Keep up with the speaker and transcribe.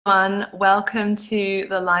Everyone, welcome to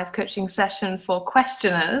the live coaching session for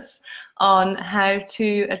questioners on how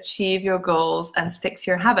to achieve your goals and stick to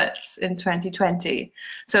your habits in 2020.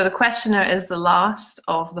 So the questionnaire is the last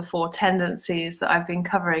of the 4 tendencies that I've been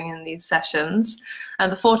covering in these sessions.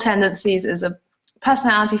 And the 4 tendencies is a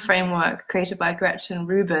personality framework created by Gretchen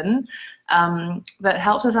Rubin that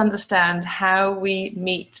helps us understand how we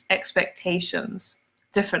meet expectations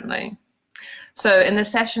differently. So in this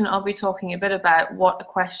session, I'll be talking a bit about what a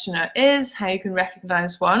questioner is, how you can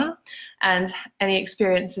recognize one, and any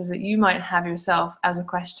experiences that you might have yourself as a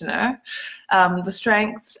questioner, the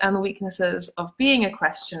strengths and the weaknesses of being a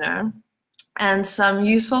questioner, and some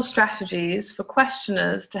useful strategies for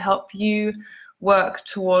questioners to help you work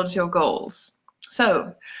towards your goals.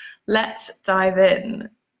 So let's dive in.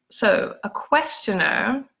 So a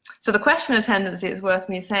questioner, so the questioner tendency, it's worth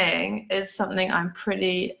me saying, is something I'm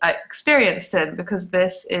pretty experienced in because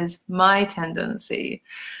this is my tendency.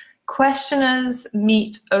 Questioners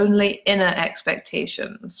meet only inner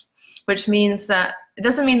expectations, which means that it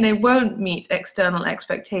doesn't mean they won't meet external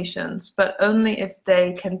expectations, but only if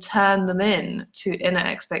they can turn them in to inner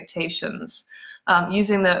expectations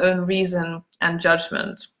using their own reason and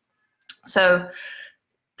judgment. So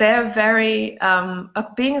they're very,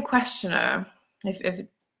 being a questioner, if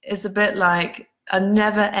is a bit like a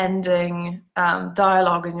never-ending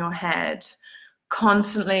dialogue in your head,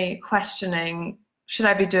 constantly questioning, should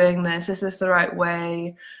I be doing this? Is this the right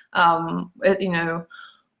way?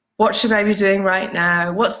 What should I be doing right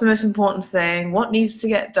now? What's the most important thing? What needs to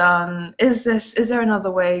get done? Is there another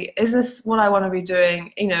way? Is this what I want to be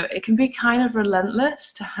doing? It can be kind of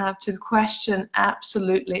relentless to have to question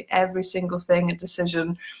absolutely every single thing and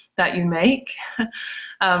decision that you make.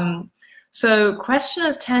 So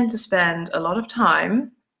questioners tend to spend a lot of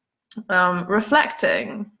time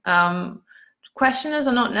reflecting. Questioners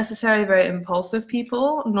are not necessarily very impulsive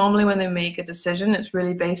people. Normally when they make a decision, it's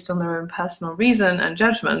really based on their own personal reason and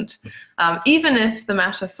judgment, even if the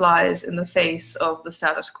matter flies in the face of the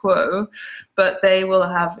status quo. But they will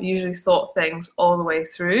have usually thought things all the way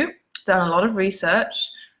through, done a lot of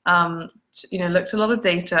research, looked at a lot of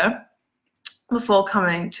data before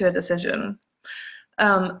coming to a decision.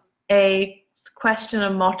 A questioner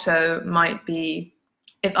motto might be,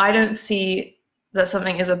 if I don't see that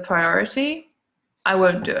something is a priority, I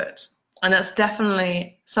won't do it. And that's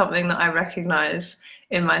definitely something that I recognize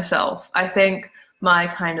in myself. I think my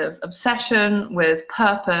kind of obsession with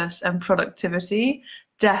purpose and productivity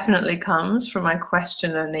definitely comes from my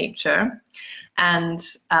questioner nature. And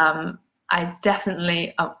I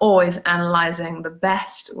definitely am always analyzing the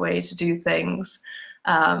best way to do things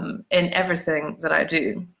in everything that I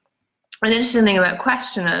do. An interesting thing about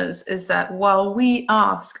questioners is that while we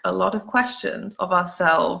ask a lot of questions of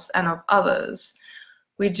ourselves and of others,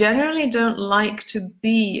 we generally don't like to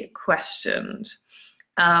be questioned.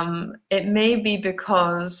 It may be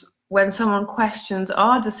because when someone questions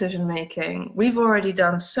our decision making, we've already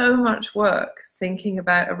done so much work thinking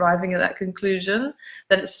about arriving at that conclusion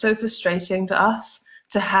that it's so frustrating to us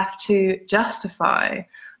to have to justify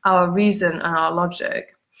our reason and our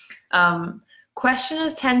logic.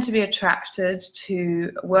 Questioners tend to be attracted to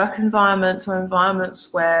work environments or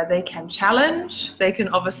environments where they can challenge. They can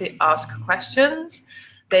obviously ask questions.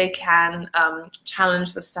 They can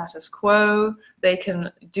challenge the status quo. They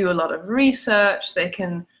can do a lot of research. They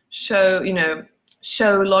can show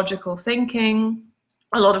logical thinking.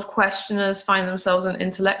 A lot of questioners find themselves in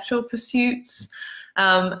intellectual pursuits.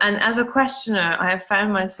 And as a questioner, I have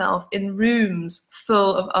found myself in rooms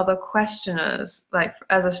full of other questioners, like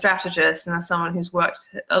as a strategist and as someone who's worked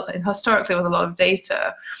historically with a lot of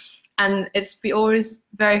data. And it's always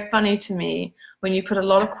very funny to me when you put a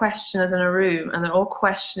lot of questioners in a room and they're all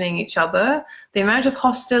questioning each other, the amount of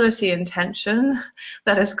hostility and tension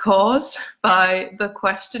that is caused by the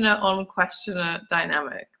questioner on questioner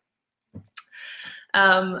dynamic.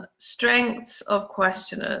 Strengths of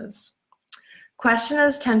questioners.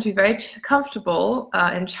 Questioners tend to be very comfortable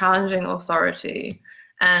in challenging authority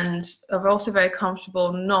and are also very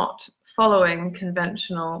comfortable not following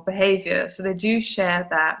conventional behavior. So they do share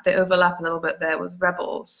that. They overlap a little bit there with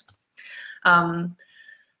rebels.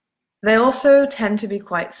 They also tend to be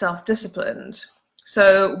quite self-disciplined.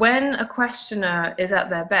 So when a questioner is at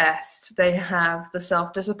their best, they have the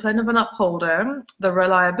self-discipline of an upholder, the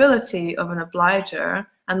reliability of an obliger,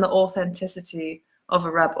 and the authenticity of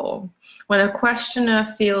a rebel. When a questioner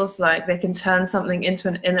feels like they can turn something into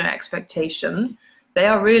an inner expectation, they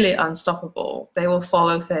are really unstoppable. They will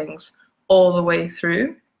follow things all the way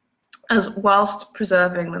through, whilst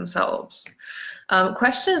preserving themselves.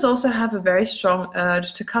 Questioners also have a very strong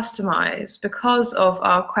urge to customize because of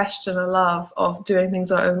our questioner love of doing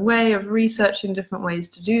things our own way, of researching different ways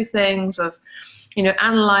to do things, of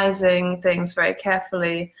analyzing things very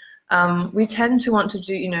carefully. We tend to want to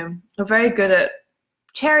do, we're very good at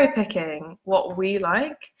cherry picking what we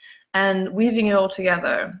like and weaving it all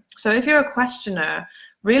together. So if you're a questioner,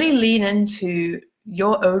 really lean into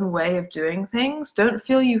your own way of doing things. Don't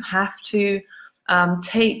feel you have to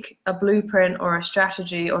take a blueprint or a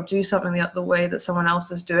strategy or do something the way that someone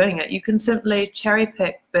else is doing it. You can simply cherry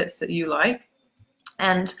pick bits that you like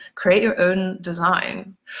and create your own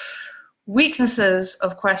design. Weaknesses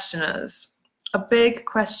of questioners. A big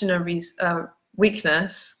questioner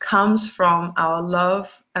weakness comes from our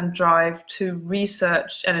love and drive to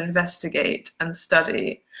research and investigate and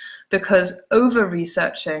study, because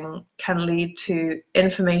over-researching can lead to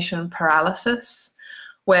information paralysis,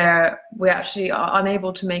 where we actually are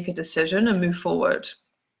unable to make a decision and move forward.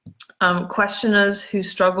 Questioners who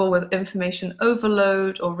struggle with information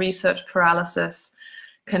overload or research paralysis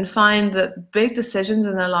can find that big decisions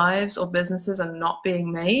in their lives or businesses are not being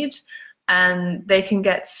made, and they can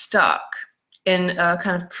get stuck in a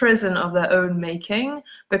kind of prison of their own making,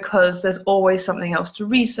 because there's always something else to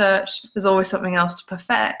research, there's always something else to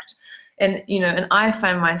perfect. And I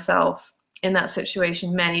find myself in that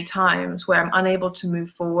situation many times where I'm unable to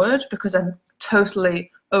move forward because I'm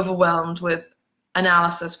totally overwhelmed with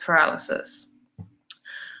analysis paralysis.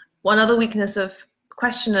 One other weakness of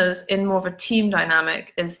questioners in more of a team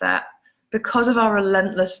dynamic is that because of our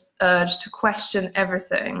relentless urge to question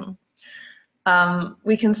everything,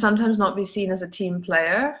 we can sometimes not be seen as a team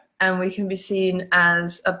player, and we can be seen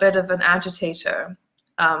as a bit of an agitator.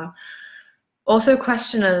 Also,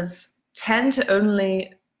 questioners tend to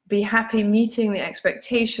only be happy meeting the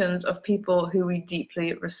expectations of people who we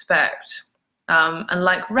deeply respect. And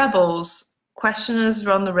like rebels, questioners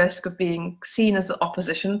run the risk of being seen as the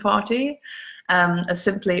opposition party, as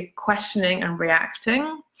simply questioning and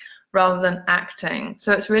reacting rather than acting.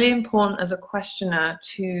 So it's really important as a questioner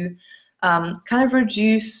to kind of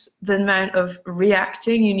reduce the amount of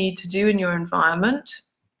reacting you need to do in your environment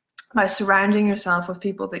by surrounding yourself with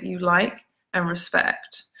people that you like and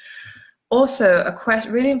respect. Also, a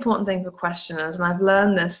really important thing for questioners, and I've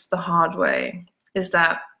learned this the hard way, is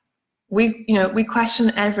that we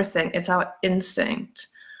question everything. It's our instinct,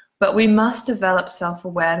 but we must develop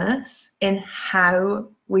self-awareness in how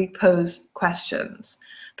we pose questions,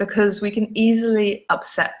 because we can easily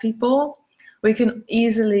upset people. We can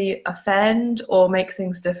easily offend or make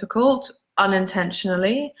things difficult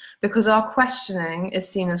unintentionally because our questioning is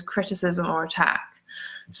seen as criticism or attack.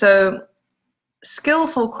 So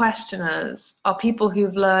skillful questioners are people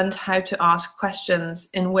who've learned how to ask questions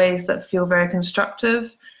in ways that feel very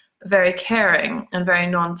constructive, very caring, and very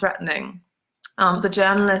non-threatening. The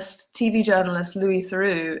TV journalist Louis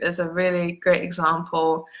Theroux is a really great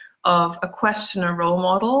example of a questioner role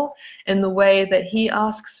model in the way that he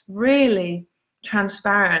asks really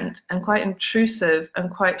transparent and quite intrusive and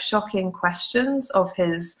quite shocking questions of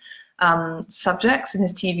his subjects in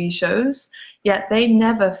his TV shows, yet they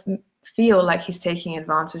never feel like he's taking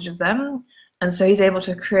advantage of them, and so he's able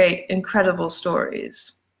to create incredible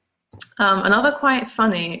stories. Another quite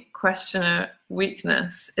funny questioner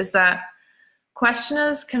weakness is that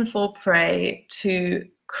questioners can fall prey to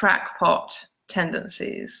crackpot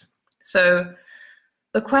tendencies. So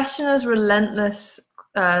the questioner's relentless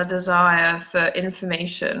desire for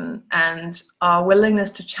information and our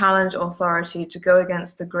willingness to challenge authority, to go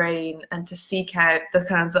against the grain and to seek out the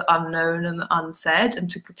kind of the unknown and the unsaid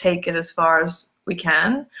and to take it as far as we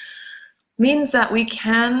can, means that we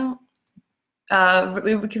can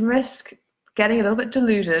risk getting a little bit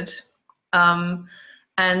deluded.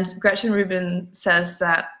 And Gretchen Rubin says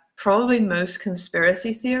that probably most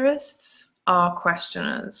conspiracy theorists are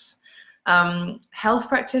questioners. Health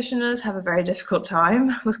practitioners have a very difficult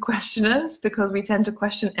time with questioners because we tend to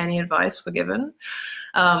question any advice we're given.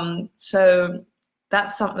 So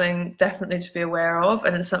that's something definitely to be aware of,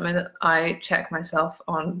 and it's something that I check myself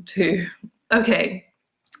on too. Okay,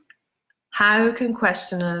 how can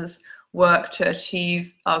questioners work to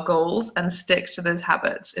achieve our goals and stick to those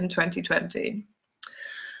habits in 2020?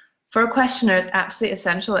 For a questioner, it's absolutely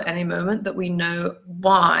essential at any moment that we know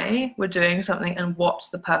why we're doing something and what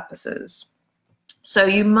the purpose is. So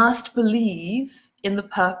you must believe in the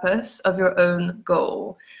purpose of your own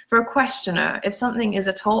goal. For a questioner, if something is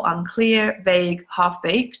at all unclear, vague,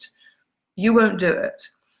 half-baked, you won't do it.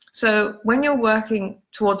 So when you're working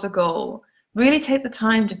towards a goal, really take the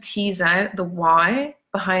time to tease out the why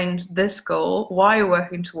behind this goal, why you're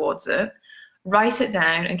working towards it, write it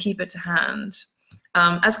down and keep it to hand.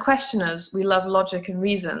 As questioners, we love logic and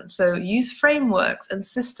reason. So use frameworks and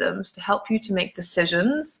systems to help you to make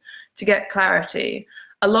decisions, to get clarity.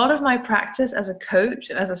 A lot of my practice as a coach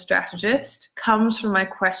and as a strategist comes from my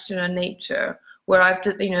questioner nature, where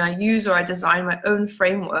I use or I design my own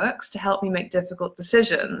frameworks to help me make difficult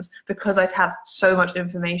decisions because I have so much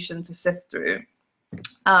information to sift through.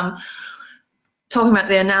 Talking about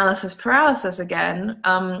the analysis paralysis again,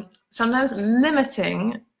 sometimes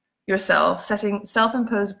limiting yourself, setting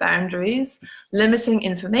self-imposed boundaries, limiting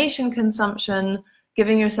information consumption,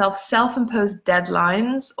 giving yourself self-imposed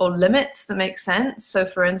deadlines or limits that make sense. So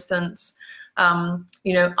for instance,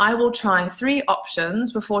 I will try 3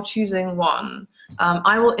 options before choosing one.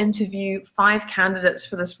 I will interview 5 candidates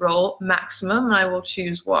for this role maximum, and I will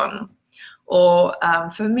choose one. Or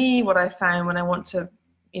for me, what I found when I want to,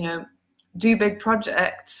 do big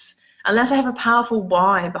projects, unless I have a powerful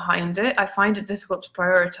why behind it, I find it difficult to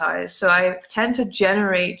prioritize. So I tend to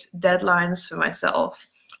generate deadlines for myself.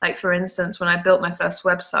 Like for instance, when I built my first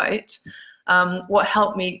website, what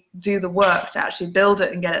helped me do the work to actually build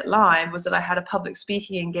it and get it live was that I had a public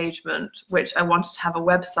speaking engagement, which I wanted to have a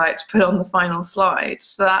website to put on the final slide.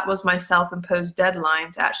 So that was my self-imposed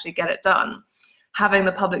deadline to actually get it done. Having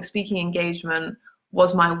the public speaking engagement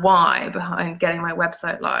was my why behind getting my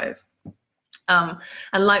website live.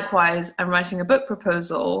 And likewise, I'm writing a book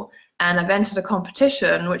proposal and I've entered a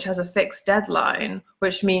competition which has a fixed deadline,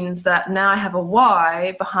 which means that now I have a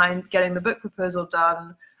why behind getting the book proposal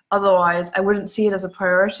done. Otherwise, I wouldn't see it as a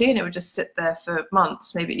priority and it would just sit there for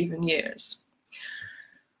months, maybe even years.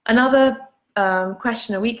 Another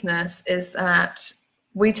questioner weakness is that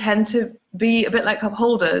we tend to be a bit like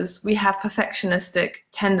upholders. We have perfectionistic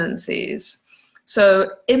tendencies.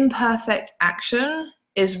 So imperfect action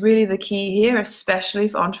is really the key here, especially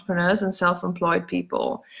for entrepreneurs and self-employed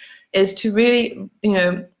people, is to really,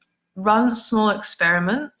 run small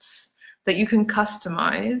experiments that you can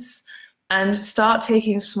customize and start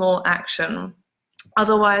taking small action.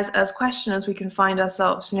 Otherwise, as questioners, we can find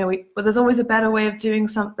ourselves, there's always a better way of doing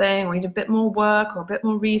something. We need a bit more work or a bit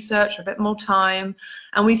more research or a bit more time,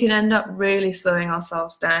 and we can end up really slowing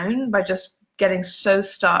ourselves down by just getting so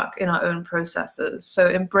stuck in our own processes. So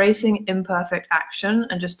embracing imperfect action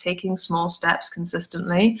and just taking small steps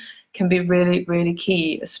consistently can be really, really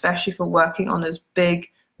key, especially for working on those big,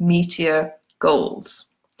 meatier goals.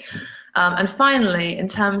 And finally, in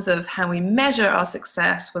terms of how we measure our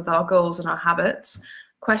success with our goals and our habits,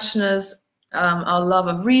 questioners, our love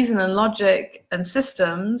of reason and logic and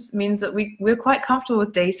systems means that we're quite comfortable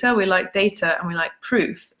with data. We like data and we like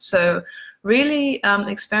proof. So really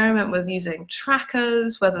experiment with using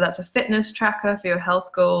trackers, whether that's a fitness tracker for your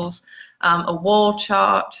health goals, a wall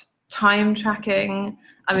chart, time tracking.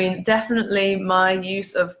 I mean, definitely my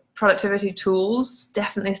use of productivity tools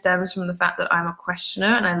definitely stems from the fact that I'm a questioner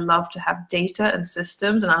and I love to have data and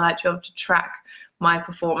systems and I like to be able to track my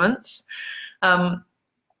performance.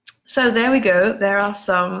 So there we go. There are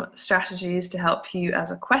some strategies to help you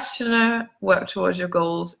as a questioner work towards your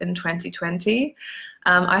goals in 2020.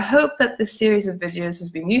 I hope that this series of videos has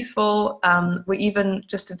been useful, even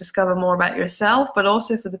just to discover more about yourself, but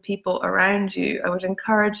also for the people around you. I would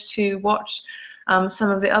encourage to watch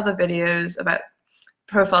some of the other videos about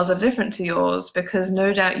profiles that are different to yours, because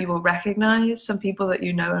no doubt you will recognize some people that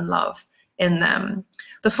you know and love in them.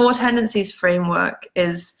 The Four Tendencies framework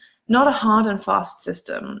is not a hard and fast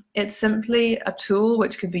system. It's simply a tool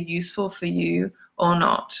which could be useful for you or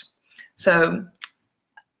not. So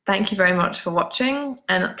thank you very much for watching,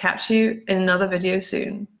 and I'll catch you in another video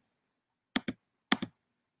soon.